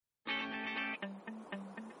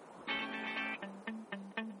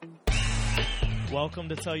Welcome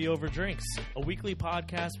to Tell You Over Drinks, a weekly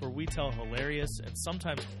podcast where we tell hilarious and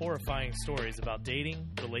sometimes horrifying stories about dating,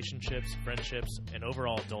 relationships, friendships, and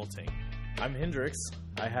overall adulting. I'm Hendrix.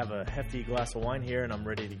 I have a hefty glass of wine here, and I'm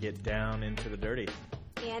ready to get down into the dirty.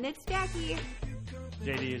 And it's Jackie.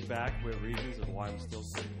 JD is back with reasons of why I'm still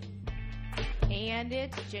single. And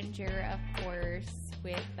it's Ginger, of course,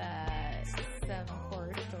 with some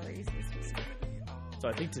horror stories this week. So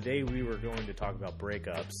I think today we were going to talk about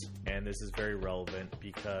breakups, and this is very relevant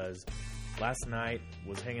because last night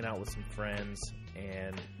was hanging out with some friends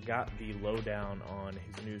and got the lowdown on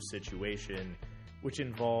his new situation, which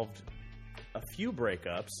involved a few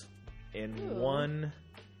breakups in one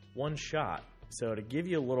shot. So to give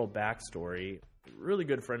you a little backstory, a really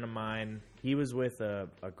good friend of mine, he was with a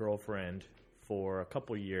girlfriend for a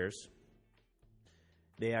couple years.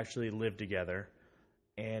 They actually lived together.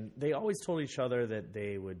 And they always told each other that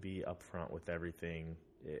they would be upfront with everything.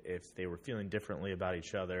 If they were feeling differently about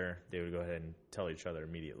each other, they would go ahead and tell each other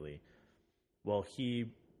immediately. Well, he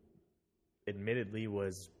admittedly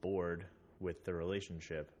was bored with the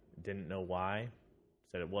relationship. Didn't know why.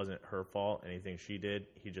 Said it wasn't her fault, anything she did.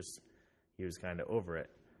 He was kind of over it.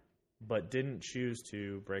 But didn't choose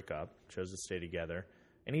to break up. Chose to stay together.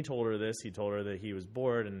 And he told her this. He told her that he was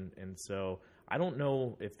bored. And so I don't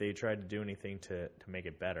know if they tried to do anything to make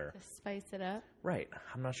it better. To spice it up? Right.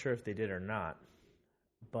 I'm not sure if they did or not.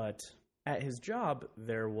 But at his job,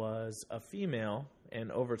 there was a female. And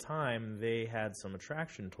over time, they had some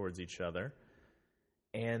attraction towards each other.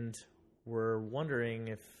 And were wondering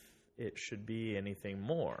if it should be anything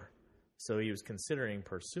more. So he was considering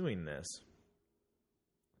pursuing this.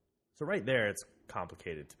 So right there, it's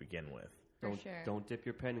complicated to begin with. Don't dip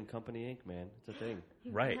your pen in company ink, man. It's a thing.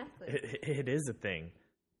 Right. It is a thing.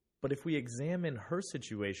 But if we examine her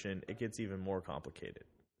situation, it gets even more complicated.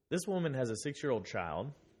 This woman has a 6-year-old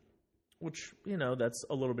child, which, that's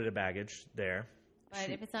a little bit of baggage there. But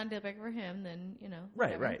if it's not a deal breaker for him, then,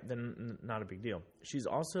 Right. Then not a big deal. She's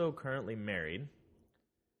also currently married.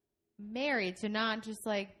 Married, so not just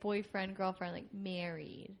like boyfriend, girlfriend, like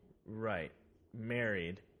married. Right.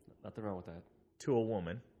 Married. Nothing wrong with that. To a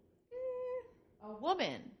woman. A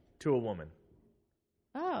woman. To a woman.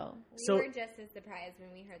 Oh. We were just as surprised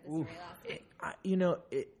when we heard the story last week.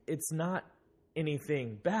 It's not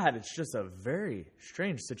anything bad. It's just a very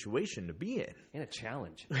strange situation to be in. And a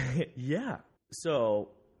challenge. Yeah. So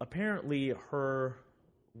apparently her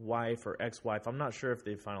wife or ex-wife, I'm not sure if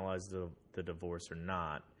they finalized the divorce or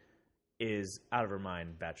not, is out of her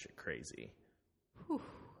mind, batshit crazy. Whew.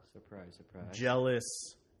 Surprise.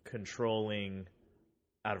 Jealous, controlling,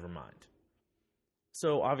 out of her mind.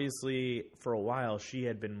 So obviously, for a while, she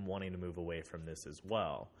had been wanting to move away from this as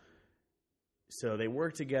well. So they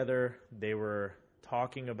worked together. They were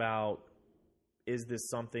talking about, is this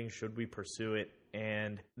something? Should we pursue it?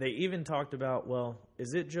 And they even talked about, well,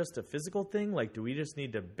 is it just a physical thing? Like, do we just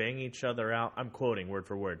need to bang each other out? I'm quoting word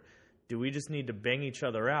for word. Do we just need to bang each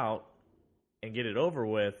other out and get it over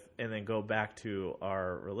with and then go back to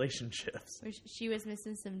our relationships? She was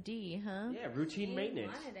missing some D, huh? Yeah, routine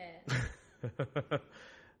maintenance. Wanted it.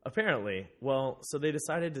 Apparently. Well, so they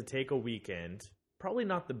decided to take a weekend. Probably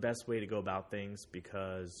not the best way to go about things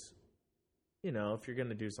because, if you're going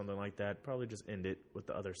to do something like that, probably just end it with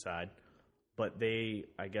the other side. But they,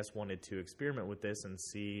 I guess, wanted to experiment with this and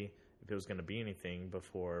see if it was going to be anything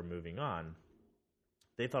before moving on.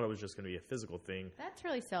 They thought it was just going to be a physical thing. That's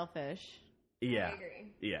really selfish. Yeah. I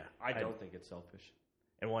agree. Yeah. I don't think it's selfish.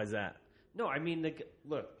 And why is that? No, I mean,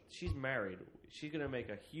 look, she's married. She's going to make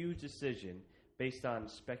a huge decision based on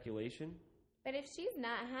speculation. But if she's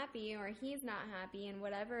not happy or he's not happy in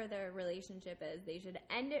whatever their relationship is, they should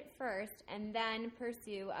end it first and then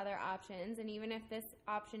pursue other options. And even if this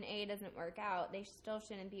option A doesn't work out, they still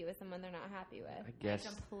shouldn't be with someone they're not happy with. I guess.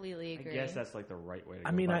 I completely agree. I guess that's like the right way to go.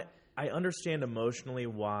 I mean, I understand emotionally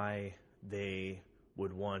why they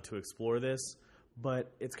would want to explore this.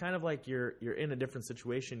 But it's kind of like you're in a different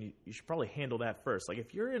situation. You should probably handle that first. Like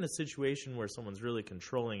if you're in a situation where someone's really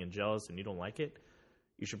controlling and jealous and you don't like it,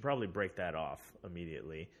 you should probably break that off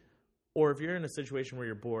immediately. Or if you're in a situation where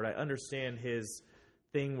you're bored, I understand his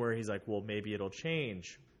thing where he's like, well, maybe it'll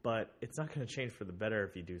change. But it's not going to change for the better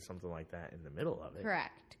if you do something like that in the middle of it.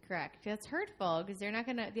 Correct. That's hurtful because they're not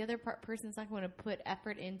going to. The other person's not going to put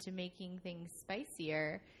effort into making things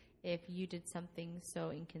spicier if you did something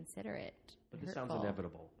so inconsiderate. But this sounds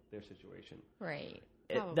inevitable, their situation. Right.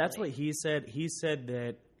 That's what he said. He said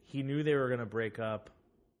that he knew they were going to break up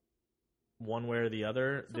one way or the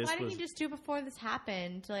other. So why didn't he just do it before this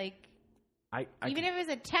happened? Like, I even if it was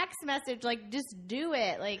a text message, like, just do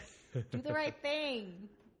it. Like, Do the right thing.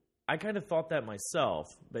 I kind of thought that myself,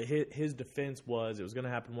 but his defense was it was going to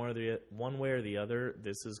happen one way or the other.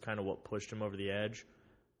 This is kind of what pushed him over the edge.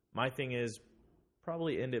 My thing is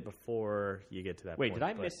probably end it before you get to that Wait, point. did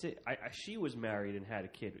I miss it? She was married and had a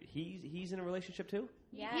kid. He's in a relationship too?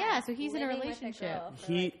 Yeah, so he's in a living with relationship. girl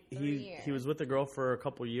for like 3 years. He was with the girl for a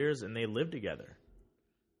couple years and they lived together.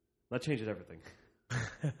 That changes everything.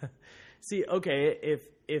 See, okay,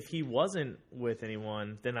 if he wasn't with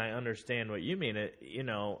anyone, then I understand what you mean.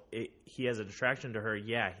 He has a attraction to her.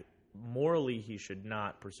 Yeah, morally he should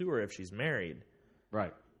not pursue her if she's married.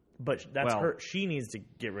 Right. But that's her. She needs to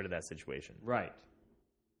get rid of that situation. Right.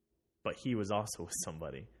 But he was also with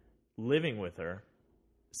somebody living with her,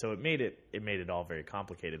 so it made it all very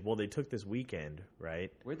complicated. Well, they took this weekend,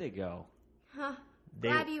 right? Where'd they go? Huh.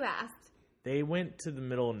 Glad you asked. They went to the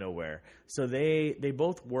middle of nowhere. So they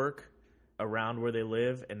both work around where they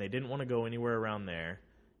live, and they didn't want to go anywhere around there.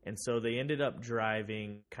 And so they ended up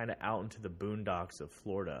driving kind of out into the boondocks of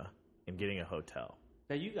Florida and getting a hotel.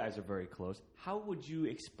 Now, you guys are very close. How would you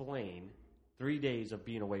explain 3 days of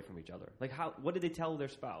being away from each other? Like, what did they tell their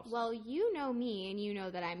spouse? Well, you know me, and you know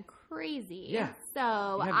that I'm crazy. Yeah.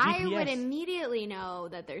 So You have I GPS. would immediately know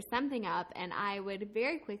that there's something up, and I would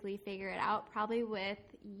very quickly figure it out, probably with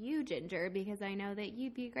you, Ginger, because I know that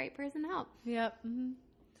you'd be a great person to help. Yep. Mm-hmm.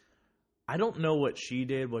 I don't know what she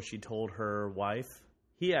did, what she told her wife.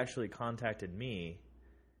 He actually contacted me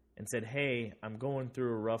and said, hey, I'm going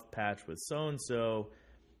through a rough patch with so-and-so.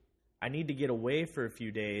 I need to get away for a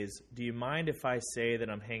few days. Do you mind if I say that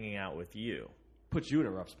I'm hanging out with you? Puts you in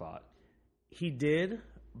a rough spot. He did,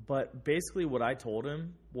 but basically what I told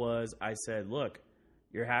him was I said, look,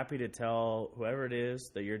 you're happy to tell whoever it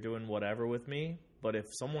is that you're doing whatever with me, but if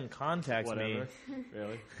someone contacts Whatever. me...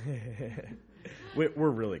 Really?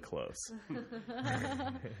 We're really close.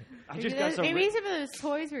 I just got some... Maybe some of those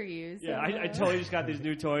toys were used. Yeah, I totally just got these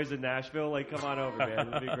new toys in Nashville. Like, come on over, man.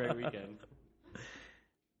 It'll be a great weekend.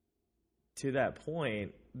 To that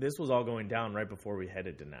point, this was all going down right before we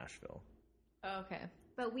headed to Nashville. Oh, okay.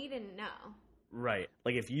 But we didn't know. Right.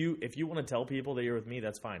 Like if you want to tell people that you're with me,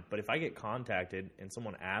 that's fine. But if I get contacted and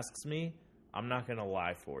someone asks me, I'm not going to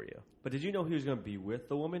lie for you. But did you know he was going to be with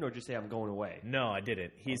the woman, or just say, I'm going away? No, I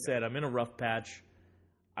didn't. He said, I'm in a rough patch.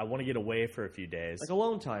 I want to get away for a few days. Like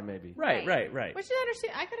alone time, maybe. Right. Which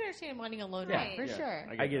I could understand wanting alone time, Right. for Yeah, sure.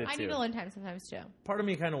 I get it I too. need alone time sometimes, too. Part of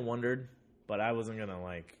me kind of wondered, but I wasn't going to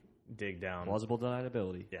like dig down. Plausible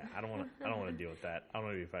deniability. Yeah, I don't want to deal with that. I don't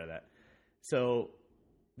want to be a part of that. So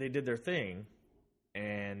they did their thing,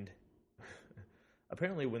 and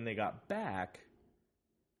apparently when they got back,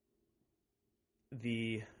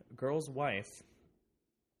 the girl's wife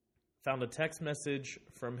found a text message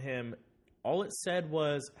from him. All it said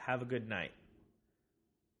was, have a good night.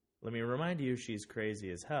 Let me remind you, she's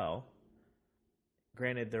crazy as hell.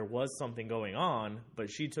 Granted, there was something going on,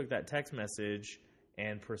 but she took that text message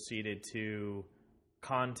and proceeded to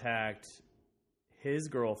contact his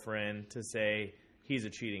girlfriend to say he's a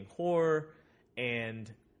cheating whore,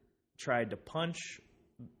 and tried to punch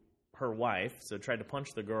her wife, so tried to punch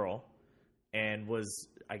the girl, and was,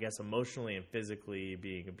 I guess, emotionally and physically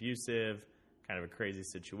being abusive, kind of a crazy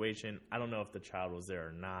situation. I don't know if the child was there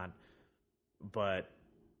or not, but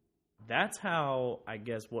that's how, I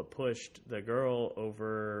guess, what pushed the girl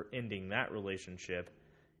over ending that relationship.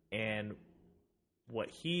 And what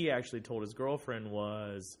he actually told his girlfriend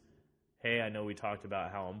was, hey, I know we talked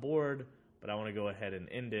about how I'm bored, but I want to go ahead and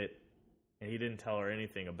end it. And he didn't tell her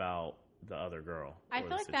anything about the other girl. I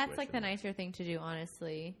feel like that's like the nicer thing to do,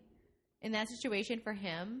 honestly. In that situation for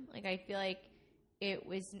him, like I feel like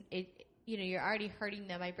you're already hurting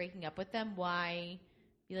them by breaking up with them. Why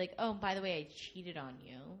be like, oh, by the way, I cheated on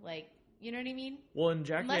you? Like, you know what I mean? Well, and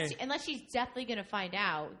Jackie, unless she's definitely going to find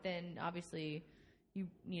out, then obviously you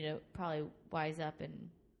probably wise up and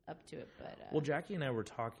up to it. But well, Jackie and I were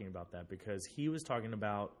talking about that because he was talking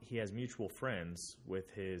about he has mutual friends with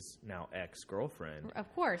his now ex-girlfriend.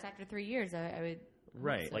 Of course, after 3 years, I would.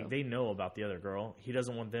 Right, so. like they know about the other girl. He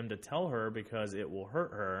doesn't want them to tell her because it will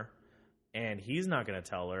hurt her, and he's not going to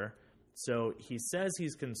tell her. So he says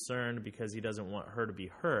he's concerned because he doesn't want her to be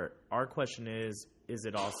hurt. Our question is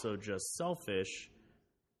it also just selfish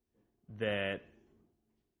that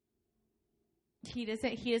he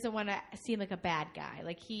doesn't want to seem like a bad guy?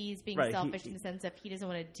 Like he's being selfish in the sense of he doesn't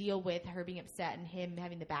want to deal with her being upset and him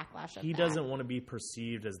having the backlash of he that. doesn't want to be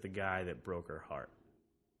perceived as the guy that broke her heart.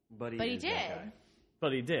 But he did.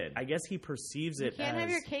 But he did. I guess he perceives it as... You can't have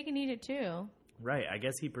your cake and eat it too. Right. I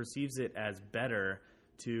guess he perceives it as better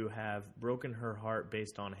to have broken her heart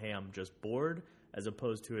based on, hey, I'm just bored, as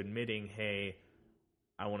opposed to admitting, hey,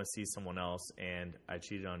 I want to see someone else, and I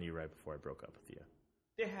cheated on you right before I broke up with you.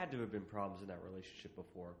 There had to have been problems in that relationship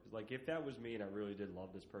before. Like, if that was me and I really did love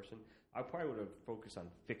this person, I probably would have focused on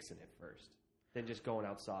fixing it first than just going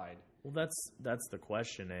outside. Well, that's the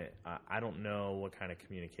question. I don't know what kind of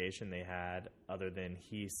communication they had other than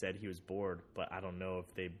he said he was bored, but I don't know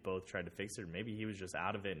if they both tried to fix it. Maybe he was just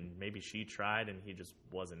out of it, and maybe she tried and he just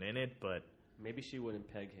wasn't in it, but... Maybe she wouldn't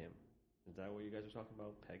peg him. Is that what you guys are talking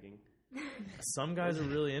about, pegging? Some guys are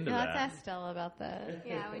really into Let's that. ask Stella about that.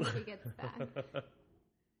 Yeah, when she gets back.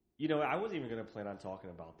 You know, I wasn't even going to plan on talking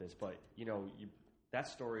about this, but, you know, that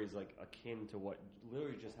story is, like, akin to what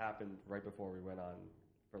literally just happened right before we went on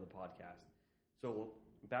for the podcast. So,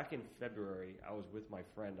 back in February, I was with my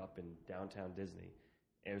friend up in downtown Disney,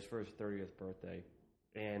 and it was for his 30th birthday,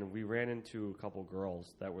 and we ran into a couple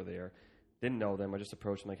girls that were there. Didn't know them. I just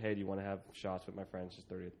approached them like, hey, do you want to have shots with my friend's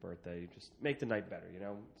 30th birthday? Just make the night better, you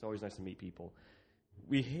know? It's always nice to meet people.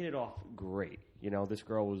 We hit it off great. You know, this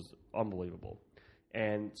girl was unbelievable.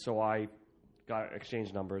 And so I got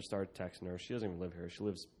exchanged numbers, started texting her. She doesn't even live here. She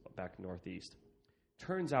lives back northeast.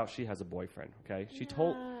 Turns out she has a boyfriend, okay? She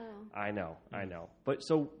told... I know. But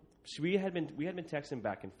so we had been texting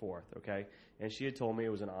back and forth, okay? And she had told me it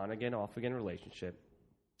was an on-again, off-again relationship.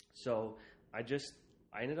 So I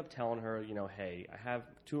ended up telling her, you know, hey, I have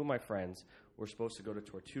two of my friends. We're supposed to go to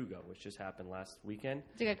Tortuga, which just happened last weekend.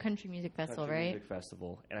 It's like a country music festival, Country right? Music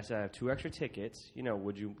festival. And I said, I have 2 extra tickets. You know,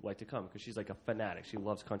 would you like to come? Because she's like a fanatic. She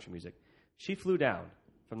loves country music. She flew down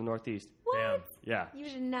from the Northeast. What? Damn. Yeah. You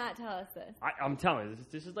did not tell us this. I'm telling you,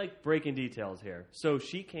 this is like breaking details here. So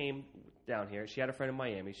she came down here. She had a friend in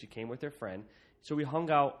Miami. She came with her friend. So we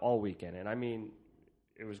hung out all weekend. And I mean,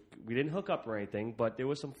 we didn't hook up or anything, but there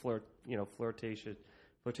was some flirtatious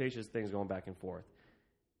things going back and forth.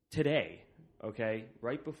 Today, okay,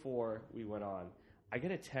 right before we went on, I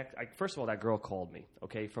get a text. First of all, that girl called me,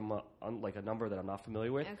 okay, from a number that I'm not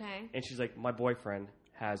familiar with. Okay. And she's like, my boyfriend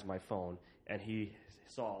has my phone, and he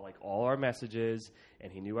saw like all our messages,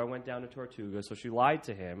 and he knew I went down to Tortuga, so she lied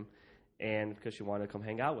to him, and because she wanted to come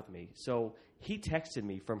hang out with me. So he texted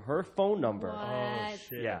me from her phone number. What? Oh,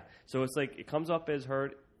 shit. Yeah. So it's like it comes up as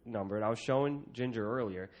her number, and I was showing Ginger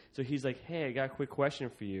earlier. So he's like, hey, I got a quick question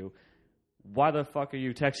for you. Why the fuck are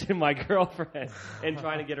you texting my girlfriend and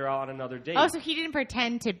trying to get her out on another date? Oh, so he didn't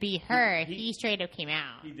pretend to be her. He straight up came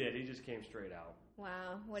out. He did. He just came straight out.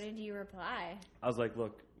 Wow. What did you reply? I was like,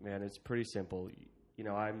 look, man, it's pretty simple. You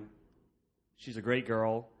know, she's a great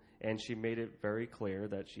girl, and she made it very clear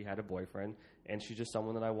that she had a boyfriend, and she's just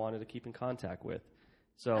someone that I wanted to keep in contact with.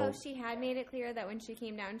 So, Oh, she had made it clear that when she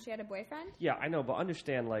came down, she had a boyfriend? yeah, I know, but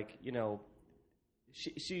understand, like, you know,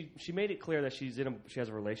 she made it clear that she has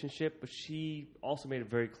a relationship, but she also made it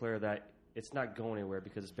very clear that it's not going anywhere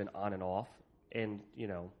because it's been on and off, and you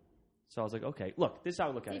know, so I was like, okay, look, this is how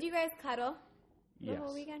I look at Did it. you guys cuddle the Yes.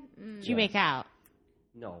 whole weekend? Did you make out?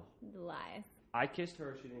 No, Lies. I kissed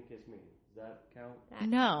her. She didn't kiss me. Does that count?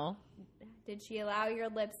 No. Did she allow your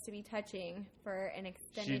lips to be touching for an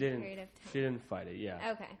extended period of time? She didn't fight it.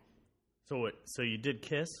 Yeah. Okay. So you did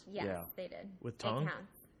kiss Yes, Yeah. they did. with tongue? It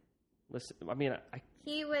counts. Listen, I mean,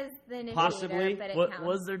 He was the initiator, Possibly. but it What counts.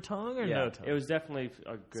 was there tongue or yeah, no tongue? it was definitely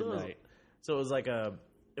a good night. So it was like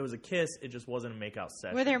it was a kiss. It just wasn't a makeout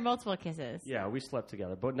session. Were there multiple kisses? Yeah, we slept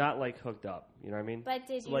together, but not like hooked up. You know what I mean? But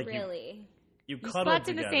did you Like really? You You cuddled slept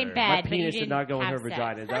in the together. same My bed, but you penis didn't did not go in her have sex.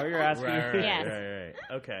 vagina. Is that what you're asking? Right, Yes.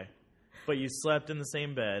 right. Okay, but you slept in the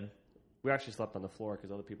same bed. We actually slept on the floor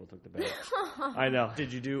because other people took the bed. I know.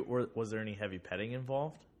 Did you was there any heavy petting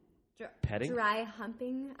involved? Petting? Dry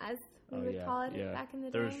humping, as we Oh, would yeah, call it yeah. back in the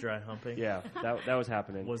There day. was dry humping. Yeah, that was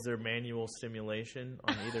happening. Was there manual stimulation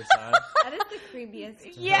on either side? That is the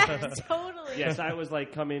creepiest. Yeah, totally. Yes, I was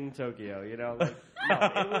like, come in Tokyo, you know? Like,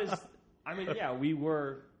 no, it was, I mean, yeah, we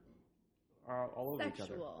were all over each other.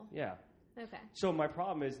 Sexual. Yeah. Okay. So my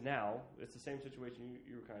problem is now, it's the same situation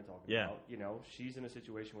you were kind of talking Yeah. about. You know, she's in a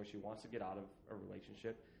situation where she wants to get out of a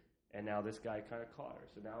relationship, and now this guy kind of caught her.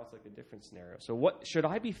 So now it's like a different scenario. So what, should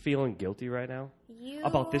I be feeling guilty right now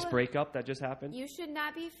about this breakup that just happened? You should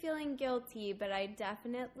not be feeling guilty, but I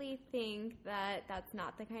definitely think that that's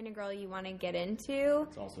not the kind of girl you want to get into.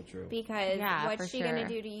 It's also true. Because Yeah, what's for she going to sure.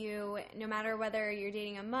 do to you, no matter whether you're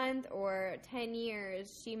dating a month or 10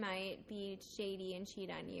 years, she might be shady and cheat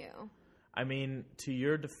on you. I mean, to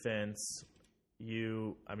your defense,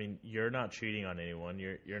 you're not cheating on anyone.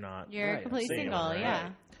 You're not. You're Right, completely single, single, right? yeah.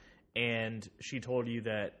 And she told you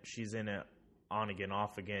that she's in a on again,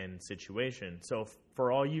 off again situation. So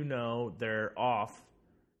for all you know, they're off,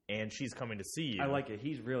 and she's coming to see you. I like it.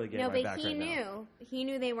 He's really getting No, my but back he right now. knew. He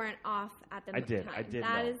knew they weren't off at the I did. time. I did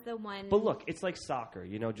That know. is the one. But look, it's like soccer.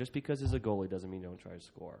 You know, just because there's a goalie doesn't mean you don't try to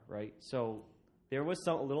score, right? So there was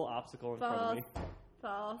a little obstacle in front of me.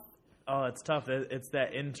 False. Oh, it's tough. It's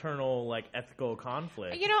that internal, like, ethical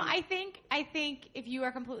conflict. You know, I think if you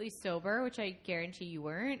are completely sober, which I guarantee you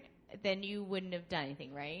weren't, then you wouldn't have done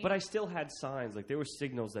anything, right? But I still had signs. Like, there were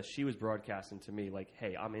signals that she was broadcasting to me, like,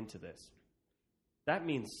 hey, I'm into this. That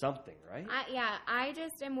means something, right? I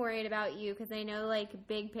just am worried about you because I know, like,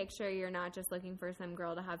 big picture, you're not just looking for some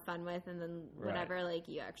girl to have fun with and then whatever, Right. like,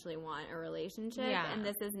 you actually want a relationship. Yeah. And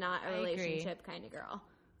this is not a I agree. relationship kind of girl.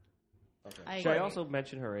 Okay. I Should I agree. also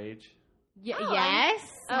mention her age? Yes.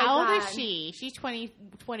 Oh, How old God. is she? She's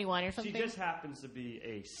 21 or something. She just happens to be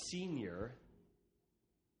a senior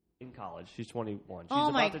in college. She's 21. She's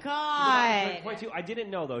Oh, my about to God. turn 22. I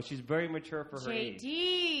didn't know, though. She's very mature for her age.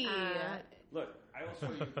 JD. Look, I will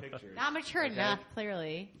show you pictures. Not mature okay? enough,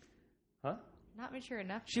 clearly. Huh? Not mature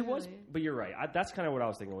enough. She was, clearly. but you're right. That's kind of what I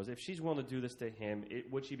was thinking was if she's willing to do this to him,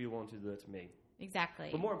 would she be willing to do that to me? Exactly.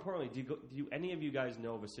 But more importantly, do you any of you guys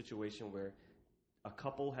know of a situation where a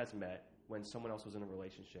couple has met when someone else was in a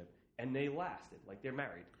relationship and they lasted, like they're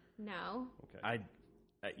married? No. Okay.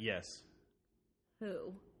 Yes.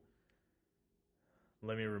 Who?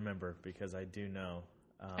 Let me remember because I do know.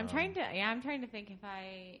 I'm trying to think if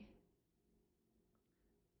I.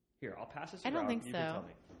 Here, I'll pass this I around. don't think you so. Can tell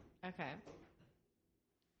me. Okay.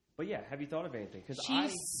 But yeah, have you thought of anything? Because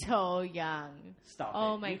She's so young. Stop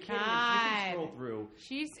Oh it. my You can God. scroll through.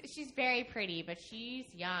 She's very pretty, but she's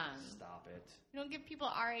young. Stop it. You don't give people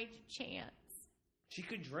our age a chance. She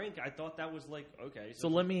could drink. I thought that was like, okay. So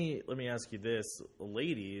let me ask you this,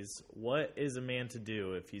 ladies: what is a man to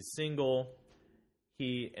do if he's single?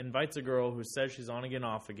 He invites a girl who says she's on again,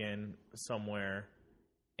 off again somewhere,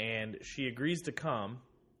 and she agrees to come.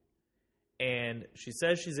 And she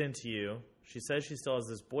says she's into you. She says she still has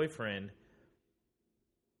this boyfriend.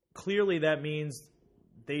 Clearly, that means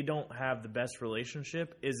they don't have the best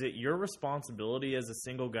relationship. Is it your responsibility as a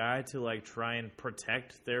single guy to like try and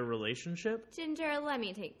protect their relationship? Ginger, let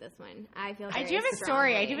me take this one. I feel I very do have a story.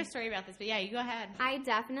 strongly. I do have a story about this, but yeah, you go ahead. I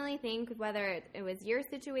definitely think whether it was your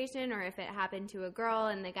situation or if it happened to a girl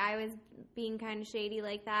and the guy was being kind of shady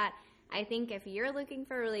like that, I think if you're looking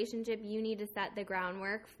for a relationship, you need to set the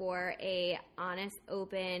groundwork for a honest,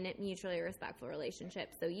 open, mutually respectful relationship.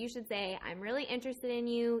 So you should say, I'm really interested in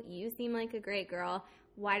you. You seem like a great girl.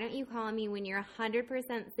 Why don't you call me when you're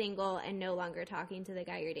 100% single and no longer talking to the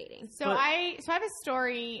guy you're dating? So I have a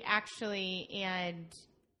story actually, and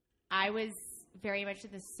I was very much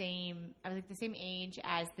the same. I was like the same age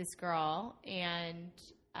as this girl, and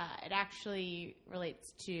it actually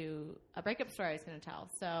relates to a breakup story I was going to tell.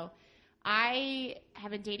 So I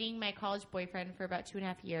have been dating my college boyfriend for about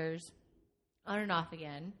 2.5 years, on and off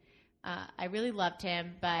again. I really loved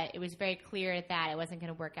him, but it was very clear that it wasn't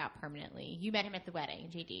going to work out permanently. You met him at the wedding,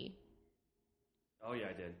 JD. Oh, yeah,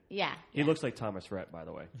 I did. Yeah. He looks like Thomas Rhett, by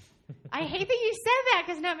the way. I hate that you said that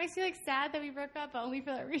because now it makes me like sad that we broke up only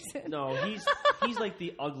for that reason. No, he's like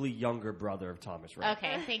the ugly younger brother of Thomas Rhett.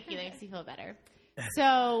 Okay, thank you. That makes me feel better.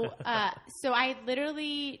 So I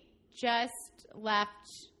literally just left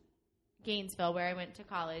Gainesville, where I went to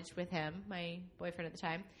college with him, my boyfriend at the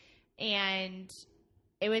time, and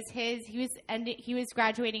it was he was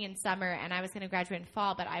graduating in summer, and I was going to graduate in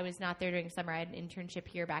fall, but I was not there during summer. I had an internship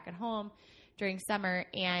here back at home during summer,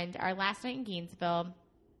 and our last night in Gainesville,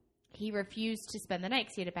 he refused to spend the night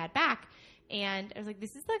because he had a bad back. And I was like,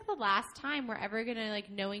 this is like the last time we're ever going to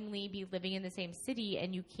like knowingly be living in the same city,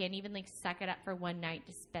 and you can't even like suck it up for one night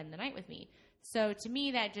to spend the night with me. So to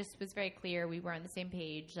me, that just was very clear. We were on the same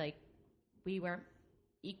page. Like, we weren't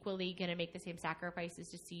equally going to make the same sacrifices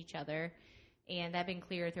to see each other. And that had been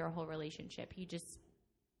clear through our whole relationship. He just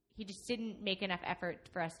didn't make enough effort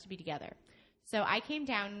for us to be together. So I came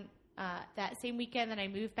down that same weekend that I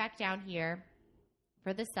moved back down here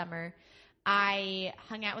for the summer. I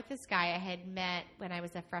hung out with this guy I had met when I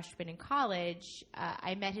was a freshman in college.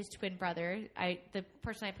 I met his twin brother, the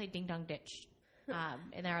person I played Ding Dong Ditch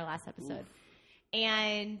in our last episode.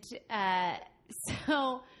 And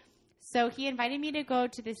so he invited me to go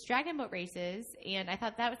to this dragon boat races, and I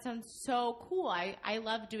thought that would sound so cool. I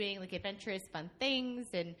love doing like adventurous, fun things,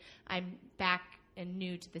 and I'm back and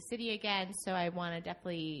new to the city again, so I want to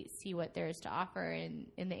definitely see what there is to offer in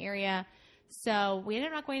the area. So we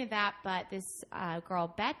ended up not going to that, but this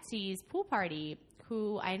girl Betsy's pool party,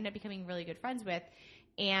 who I ended up becoming really good friends with,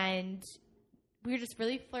 and we were just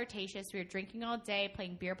really flirtatious. We were drinking all day,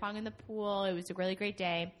 playing beer pong in the pool. It was a really great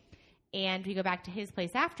day. And we go back to his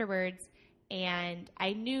place afterwards, and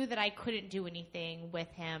I knew that I couldn't do anything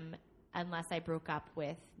with him unless I broke up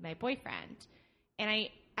with my boyfriend. And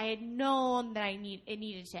I had known that it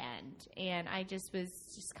needed to end, and I just was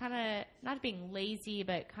just kind of not being lazy,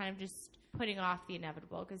 but kind of just putting off the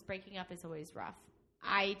inevitable, because breaking up is always rough.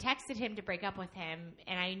 I texted him to break up with him,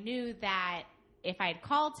 and I knew that if I had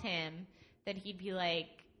called him, then he'd be like,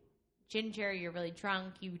 Ginger, you're really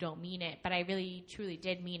drunk, you don't mean it. But I really, truly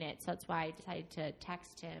did mean it, so that's why I decided to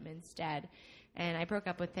text him instead. And I broke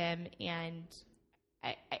up with him, and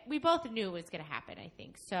we both knew it was going to happen, I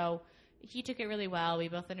think. So he took it really well. We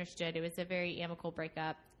both understood. It was a very amicable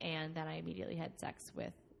breakup, and then I immediately had sex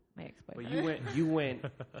with my ex-boyfriend. But you went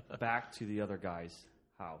back to the other guy's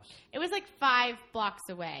house. It was like 5 blocks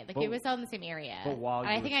away. Like, it was all in the same area. But while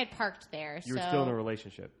I think I had parked there. You were still in a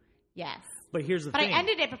relationship. Yes. But here's the thing. But I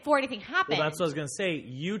ended it before anything happened. Well, that's what I was going to say.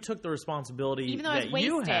 You took the responsibility even though I was that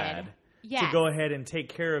wasted, you had yes, to go ahead and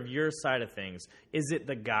take care of your side of things. Is it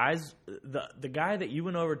the guy that you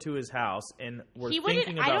went over to his house and were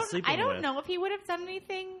thinking about sleeping with? I don't know if he would have done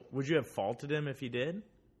anything. Would you have faulted him if he did?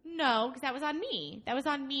 No, because that was on me. That was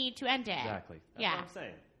on me to end it. Exactly. That's what I'm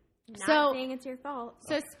saying. Not saying it's your fault.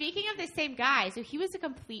 So speaking of the same guy, so he was a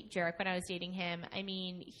complete jerk when I was dating him. I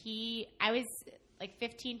mean, I was like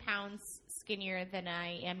 15 pounds skinnier than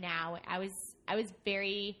I am now. I was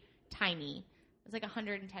very tiny. I was like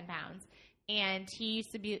 110 pounds. And he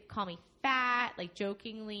used to call me fat, like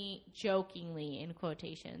jokingly in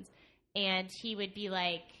quotations. And he would be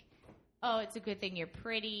like, oh, it's a good thing you're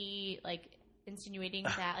pretty, like insinuating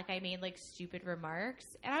that like I made like stupid remarks.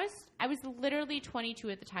 And I was literally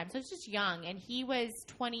 22 at the time, so I was just young, and he was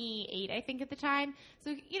 28 I think at the time.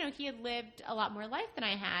 So he had lived a lot more life than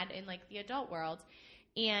I had in like the adult world.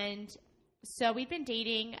 And so we'd been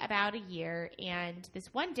dating about a year, and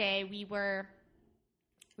this one day we had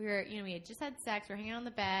just had sex, we were hanging out on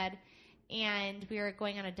the bed, and we were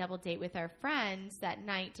going on a double date with our friends that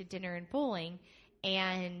night to dinner and bowling.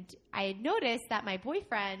 And I had noticed that my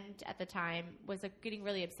boyfriend at the time was like getting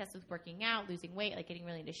really obsessed with working out, losing weight, like getting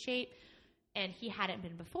really into shape. And he hadn't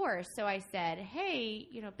been before. So I said, hey,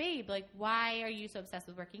 babe, like, why are you so obsessed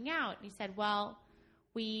with working out? And he said, well,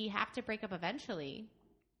 we have to break up eventually.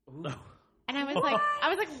 Ooh. And I was like,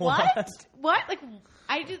 what? What? Like,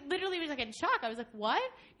 I just literally was like in shock. I was like, what?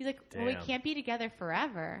 He's like, well, we can't be together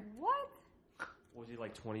forever. What? Was he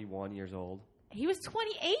like 21 years old? He was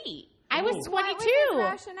 28. I was 22. What was his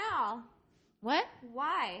rationale? What?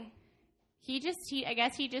 Why? I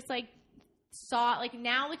guess he just like saw, like,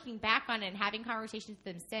 now looking back on it and having conversations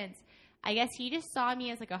with him since, I guess he just saw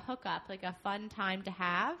me as like a hookup, like a fun time to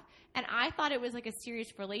have. And I thought it was like a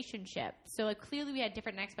serious relationship. So like clearly we had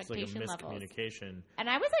different expectation levels. levels. Miscommunication. And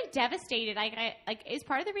I was like devastated. I it's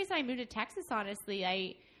part of the reason I moved to Texas, honestly.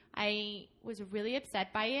 I was really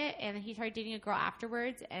upset by it, and he started dating a girl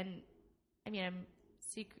afterwards. And I mean, I'm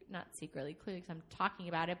not secretly, clearly, because I'm talking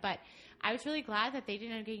about it, but I was really glad that they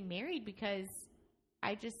didn't end up getting married, because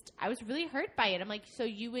I was really hurt by it. I'm like, so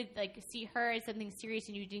you would like see her as something serious,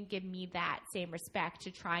 and you didn't give me that same respect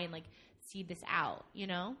to try and like see this out,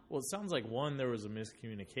 Well, it sounds like there was a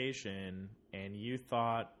miscommunication, and you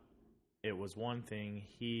thought it was one thing,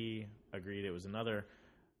 he agreed it was another.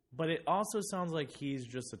 But it also sounds like he's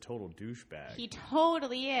just a total douchebag. He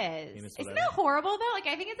totally is. Isn't that horrible, though? Like,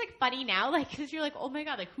 I think it's, like, funny now, like, because you're like, oh, my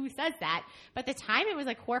God, like, who says that? But at the time, it was,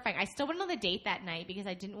 like, horrifying. I still went on the date that night because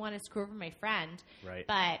I didn't want to screw over my friend. Right.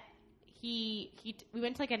 But we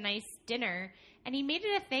went to, like, a nice dinner, and he made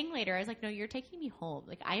it a thing later. I was like, no, you're taking me home.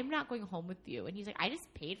 Like, I am not going home with you. And he's like, I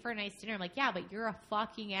just paid for a nice dinner. I'm like, yeah, but you're a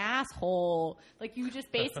fucking asshole. Like, you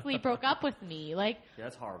just basically broke up with me. Like, yeah,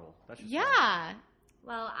 that's horrible. That's just horrible.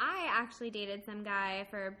 Well, I actually dated some guy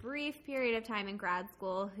for a brief period of time in grad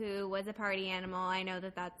school who was a party animal. I know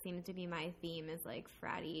that seems to be my theme, is like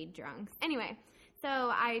fratty drunks. Anyway, so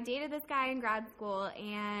I dated this guy in grad school,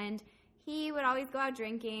 and he would always go out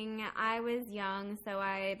drinking. I was young, so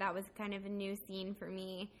that was kind of a new scene for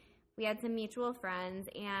me. We had some mutual friends,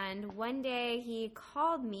 and one day he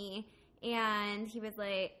called me, and he was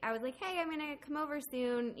like, I was like, hey, I'm going to come over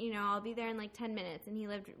soon. I'll be there in like 10 minutes. And he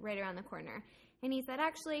lived right around the corner. And he said,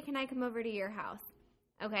 actually, can I come over to your house?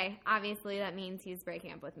 Okay, obviously that means he's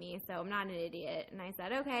breaking up with me, so I'm not an idiot. And I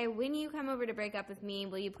said, okay, when you come over to break up with me,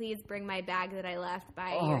 will you please bring my bag that I left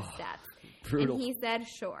by your steps? Brutal. And he said,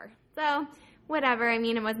 sure. So, whatever. I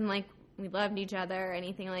mean, it wasn't like we loved each other or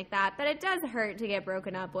anything like that, but it does hurt to get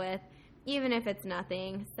broken up with, even if it's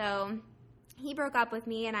nothing. So, he broke up with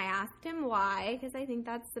me, and I asked him why, because I think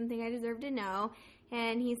that's something I deserve to know.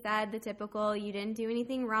 And he said the typical, you didn't do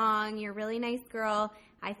anything wrong, you're a really nice girl,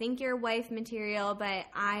 I think you're wife material, but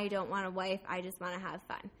I don't want a wife, I just want to have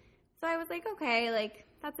fun. So I was like, okay, like,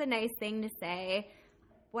 that's a nice thing to say.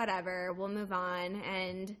 Whatever, we'll move on.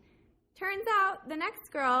 And turns out the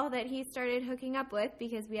next girl that he started hooking up with,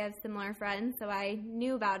 because we have similar friends, so I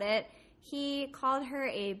knew about it, he called her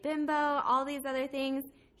a bimbo, all these other things.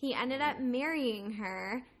 He ended up marrying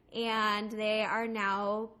her, and they are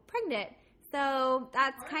now pregnant. So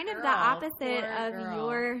that's Poor kind of the girl. opposite Poor of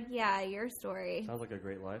girl. your story. Sounds like a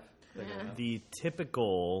great life. Yeah. The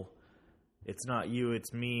typical, it's not you,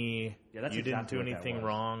 it's me. Yeah, that's you didn't exactly do what that anything was.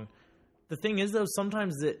 wrong. The thing is, though,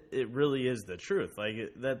 sometimes it really is the truth. Like,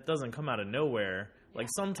 that doesn't come out of nowhere. Like, I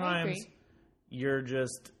sometimes agree. you're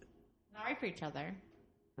just, Not right for each other.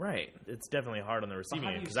 right. It's definitely hard on the But receiving how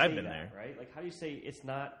do end you because I've say been that, there. right? Like, how do you say it's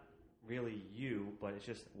not really you, but it's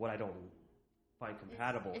just what I don't find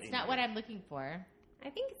compatible? It's in not you? what I'm looking for. I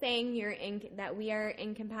think saying that we are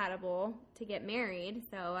incompatible to get married,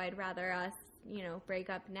 so I'd rather us, break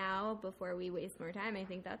up now before we waste more time. I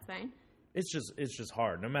think that's fine. It's just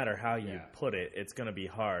hard. No matter how you Yeah. put it, it's going to be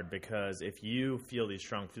hard because if you feel these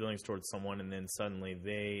strong feelings towards someone and then suddenly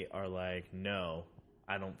they are like, no,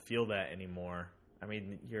 I don't feel that anymore. I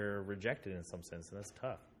mean, you're rejected in some sense, and that's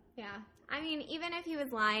tough. Yeah. I mean, even if he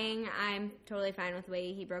was lying, I'm totally fine with the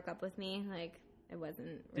way he broke up with me. Like, it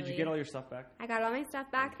wasn't really... Did you get all your stuff back? I got all my stuff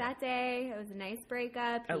back that day. It was a nice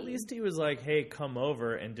breakup. At least he was like, hey, come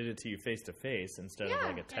over and did it to you face to face instead of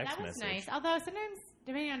like a text that was message. nice. Although sometimes,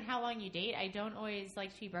 depending on how long you date, I don't always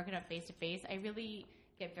like to be broken up face to face. I really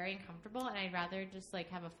get very uncomfortable, and I'd rather just like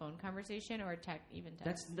have a phone conversation or even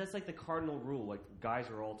text. That's like the cardinal rule. Like, guys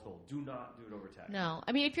are all told, do not do it over text. No,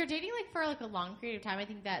 I mean if you're dating like for like a long period of time, I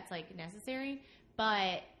think that's like necessary.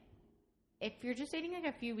 But if you're just dating like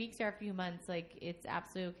a few weeks or a few months, like it's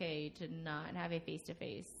absolutely okay to not have a face to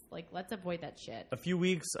face. Like, let's avoid that shit. A few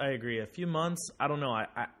weeks, I agree. A few months, I don't know. I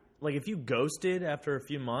like if you ghosted after a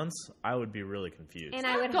few months, I would be really confused. And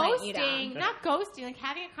Not I would hunt you down. not ghosting, like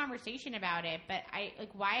having a conversation about it. But I like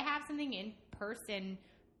why have something in person,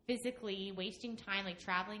 physically wasting time, like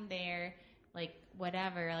traveling there, like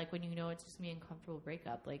whatever. Like when you know it's just gonna be an uncomfortable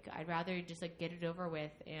breakup. Like I'd rather just like get it over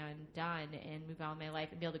with and done and move on with my life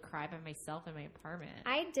and be able to cry by myself in my apartment.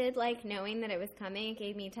 I did like knowing that it was coming. It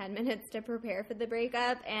gave me 10 minutes to prepare for the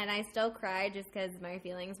breakup, and I still cried just because my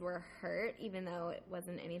feelings were hurt, even though it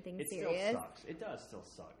wasn't anything It serious. still sucks. It does still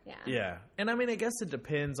suck. Yeah. Yeah. And I mean, I guess it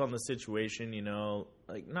depends on the situation,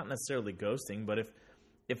 like not necessarily ghosting, but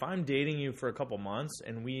if I'm dating you for a couple months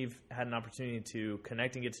and we've had an opportunity to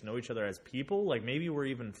connect and get to know each other as people, like maybe we're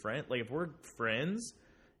even friends, like if we're friends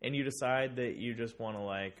and you decide that you just want to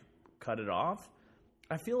like cut it off,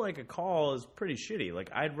 I feel like a call is pretty shitty. Like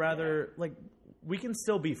I'd rather, like we can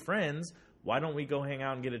still be friends. Why don't we go hang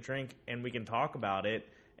out and get a drink and we can talk about it?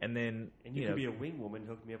 And then, And you could be a wing woman,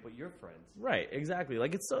 hook me up with your friends. right, exactly.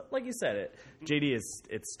 Like it's so, like you said it, JD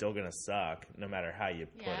it's still gonna suck no matter how you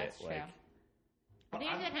put Yeah, it. that's like, true. I think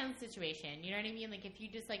it depends on the situation. You know what I mean? Like if you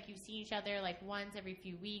just like you see each other like once every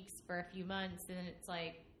few weeks for a few months, then it's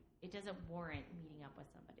like it doesn't warrant meeting up with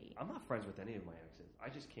somebody. I'm not friends with any of my exes. I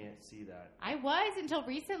just can't see that. I was until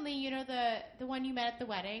recently. You know the one you met at the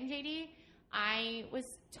wedding, JD. I was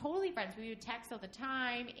totally friends. We would text all the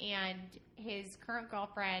time, and his current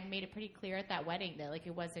girlfriend made it pretty clear at that wedding that like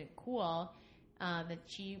it wasn't cool. That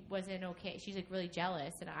she wasn't okay. She's like really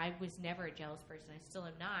jealous, and I was never a jealous person. I still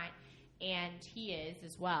am not. And he is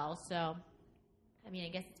as well. So, I mean, I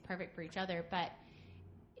guess it's perfect for each other. But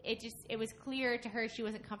it was clear to her she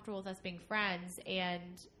wasn't comfortable with us being friends.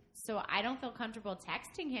 And so I don't feel comfortable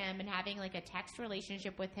texting him and having like a text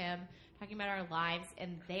relationship with him, talking about our lives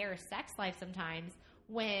and their sex life sometimes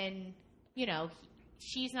when,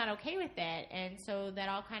 she's not okay with it. And so that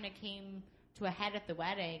all kind of came to a head at the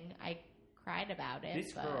wedding. I cried about it.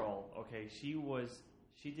 This but girl, okay,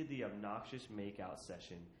 she did the obnoxious makeout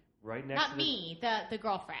session right next Not to me, the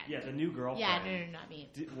girlfriend. Yeah, the new girlfriend. Yeah, no, not me.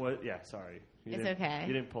 Sorry. It's okay.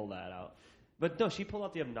 You didn't pull that out. But no, she pulled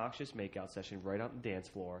out the obnoxious makeout session right out on the dance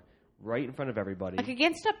floor, right in front of everybody. Like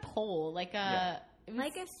against a pole, like Yeah. it was-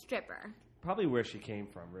 Like a stripper. Probably where she came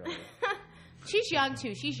from, really. She's young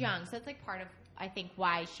too. She's young, so that's like part of I think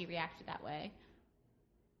why she reacted that way.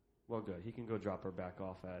 Well, good. He can go drop her back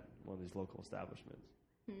off at one of these local establishments.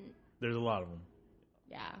 there's a lot of them.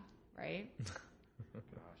 Yeah, right. Gosh,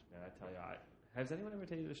 man, I tell you, has anyone ever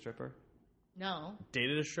dated a stripper? No,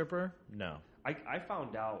 Dated a stripper? No. I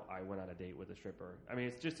found out I went on a date with a stripper. I mean,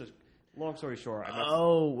 it's just a long story short. I met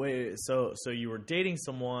Oh wait, so you were dating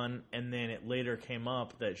someone, and then it later came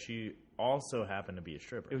up that she also happened to be a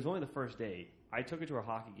stripper. It was only the first date. I took her to a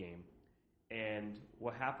hockey game, and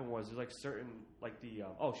what happened was there's like certain like the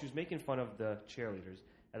she was making fun of the cheerleaders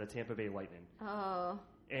at the Tampa Bay Lightning, Oh.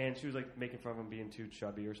 And she was like making fun of him being too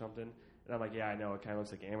chubby or something. And I'm like, yeah, I know. It kind of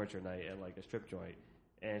looks like amateur night at like a strip joint.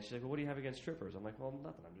 And she's like, well, what do you have against strippers? I'm like, well,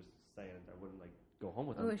 nothing. I'm just saying I wouldn't like go home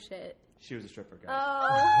with him. Oh, shit. She was a stripper, guys.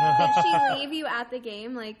 Oh, did she leave you at the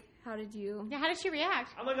game? Like, how did you? Yeah, how did she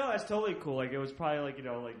react? I'm like, oh, that's totally cool. Like, it was probably like, you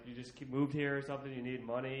know, like you just moved here or something. You need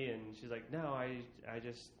money. And she's like, no, I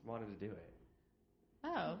just wanted to do it.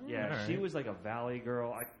 Oh. Yeah, All she right. was like a valley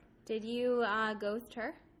girl. Did you ghost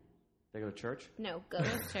her? They go to church? No, ghost.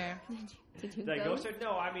 Sure. Did you Did I ghost? ghost her?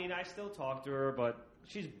 No, I mean, I still talk to her, but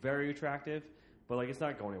she's very attractive. But like, it's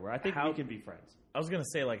not going anywhere. I think we can be friends. I was gonna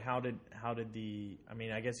say, like, how did the? I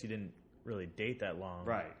mean, I guess you didn't really date that long,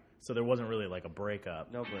 Right. So there wasn't really like a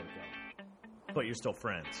breakup, No breakup. but you're still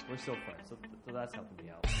friends. We're still friends, so that's helping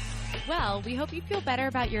me out. Well, we hope you feel better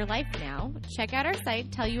about your life now. Check out our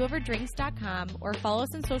site, tellyouoverdrinks.com, or follow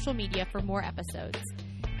us on social media for more episodes.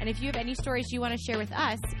 And if you have any stories you want to share with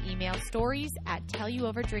us, email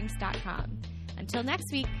stories@tellyouoverdrinks.com. Until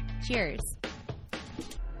next week, cheers.